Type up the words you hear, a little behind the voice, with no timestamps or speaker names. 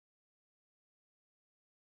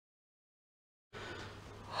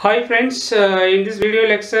Hi friends, in this video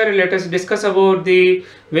lecture let us discuss about the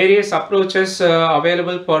various approaches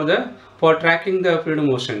available for tracking the fluid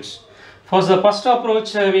motions. For the first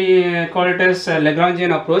approach we call it as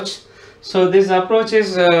Lagrangian approach. So this approach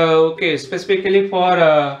is specifically for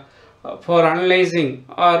analyzing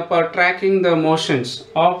or for tracking the motions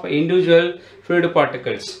of individual fluid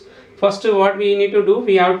particles. First what we need to do,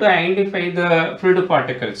 we have to identify the fluid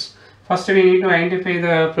particles. First we need to identify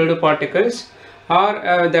the fluid particles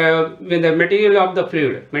or the material of the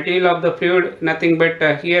fluid, nothing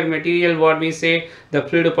but here material, what we say, the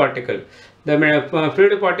fluid particle. The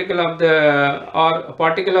fluid particle of the or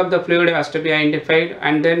particle of the fluid has to be identified,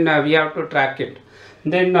 and then we have to track it.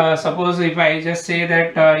 Then suppose if I just say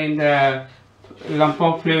that in the lump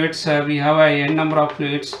of fluids we have a n number of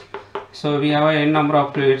fluids, so we have a n number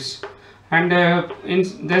of fluids, and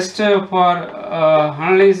for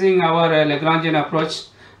analyzing our Lagrangian approach,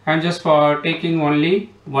 I am just for taking only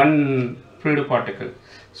one fluid particle.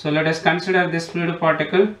 So let us consider this fluid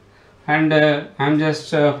particle, and I am just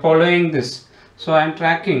following this. So I am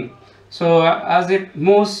tracking. So as it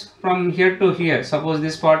moves from here to here, suppose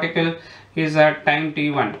this particle is at time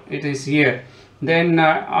t1, it is here. Then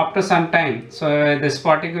after some time, so this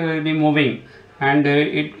particle will be moving, and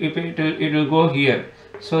it will go here.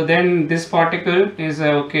 So then this particle is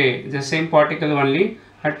the same particle only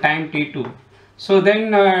at time t2. So then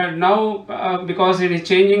now because it is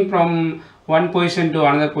changing from one position to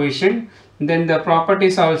another position, then the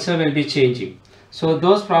properties also will be changing. So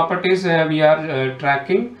those properties we are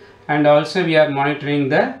tracking, and also we are monitoring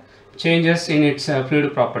the changes in its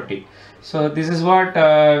fluid property. So this is what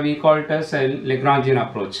we call it as a Lagrangian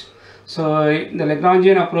approach. So the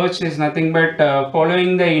Lagrangian approach is nothing but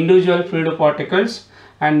following the individual fluid particles,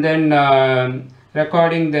 and then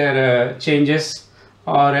recording their changes,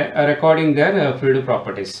 or recording their fluid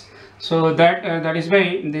properties. So that is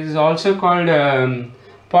why this is also called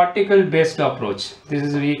particle based approach. This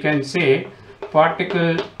is, we can say,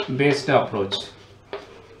 particle based approach.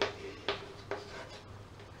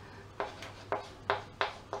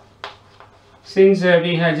 Since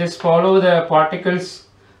we have just follow the particles,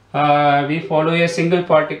 we follow a single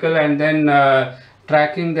particle, and then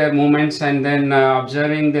tracking their movements, and then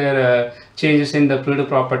observing their changes in the fluid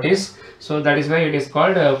properties. So that is why it is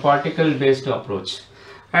called a particle based approach.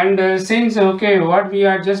 And since what we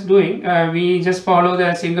are just doing, we just follow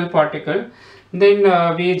the single particle, then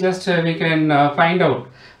we can find out,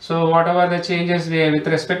 so whatever the changes with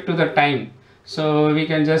respect to the time, so we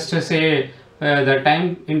can just say the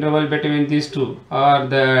time interval between these two, or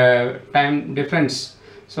the time difference.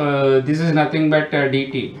 So this is nothing but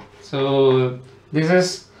dt. So this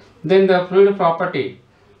is then the fluid property.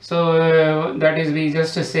 So that is, we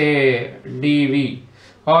just say dV,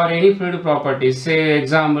 or any fluid property, say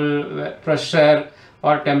example pressure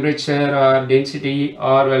or temperature or density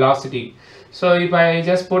or velocity. So if I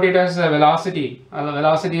just put it as a velocity,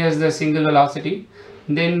 as the single velocity,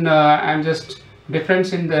 then I am just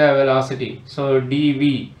difference in the velocity, so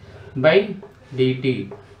dV by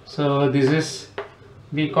dt. So this is,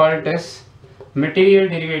 we call it as material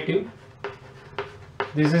derivative.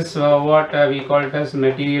 This is what we call it as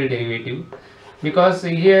material derivative, because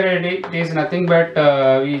here it is nothing but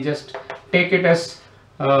we just take it as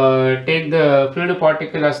take the fluid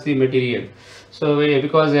particle as the material. So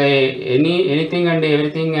because anything and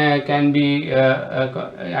everything can be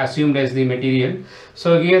assumed as the material,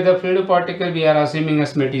 so here the fluid particle we are assuming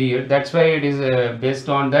as material. That's why it is based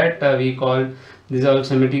on that we call this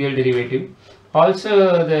also material derivative.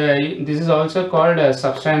 Also this is also called a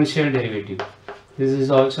substantial derivative. This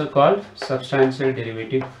is also called substantial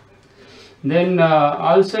derivative. Then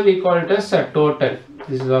also we call it as a total.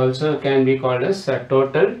 This is also can be called as a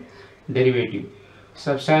total derivative,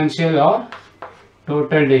 substantial or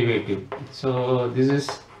total derivative. So this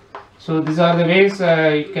is, so these are the ways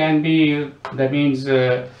it can be. That means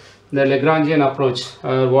the Lagrangian approach,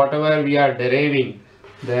 whatever we are deriving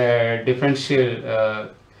the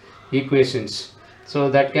differential equations,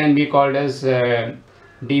 so that can be called as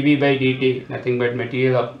dV by dt, nothing but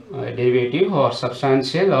material derivative, or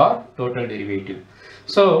substantial or total derivative.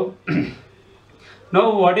 So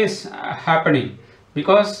now what is happening,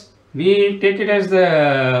 because we take it as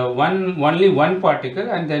the only one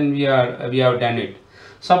particle, and then we have done it.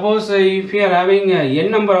 Suppose if we are having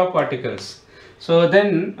n number of particles, so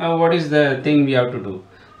then what is the thing we have to do?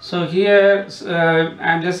 So here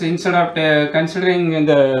I am just, instead of considering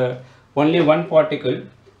the only one particle,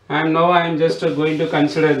 and now I am just going to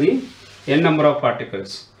consider the n number of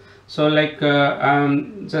particles. So like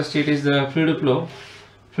just it is the fluid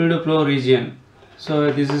flow region.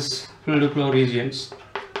 So this is fluid flow regions.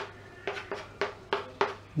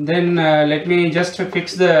 Then let me just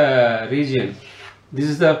fix the region. This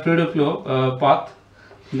is the fluid flow path.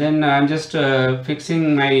 Then I am just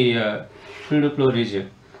fixing my fluid flow region.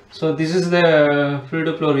 So this is the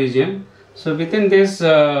fluid flow region. So within this,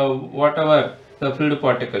 whatever the fluid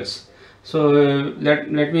particles. So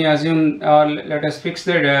let me assume, or let us fix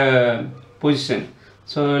the position.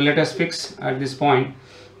 So let us fix at this point.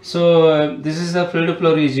 So this is the fluid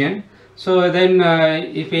flow region. So then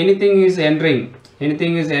if anything is entering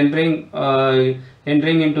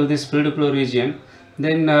entering into this fluid flow region,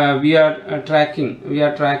 then we are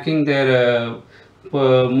tracking their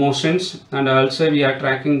motions, and also we are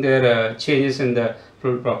tracking their changes in the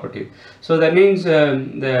fluid property. So that means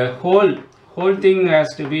the whole thing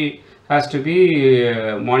has to be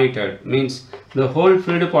monitored. Means the whole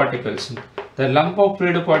fluid particles, the lump of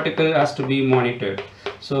fluid particle has to be monitored.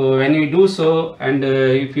 So when you do so, and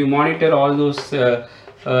if you monitor all those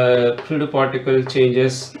fluid particle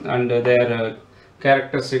changes and their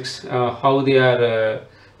characteristics, how they are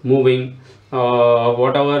moving,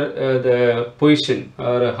 whatever the position,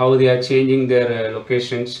 or how they are changing their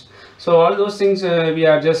locations. So all those things we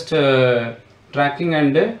are just tracking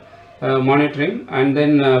and monitoring, and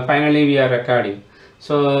then finally we are recording.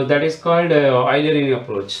 So that is called Eulerian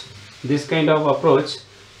approach. This kind of approach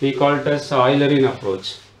we call it as Eulerian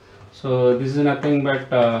approach. So this is nothing but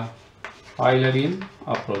Eulerian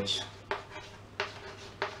approach.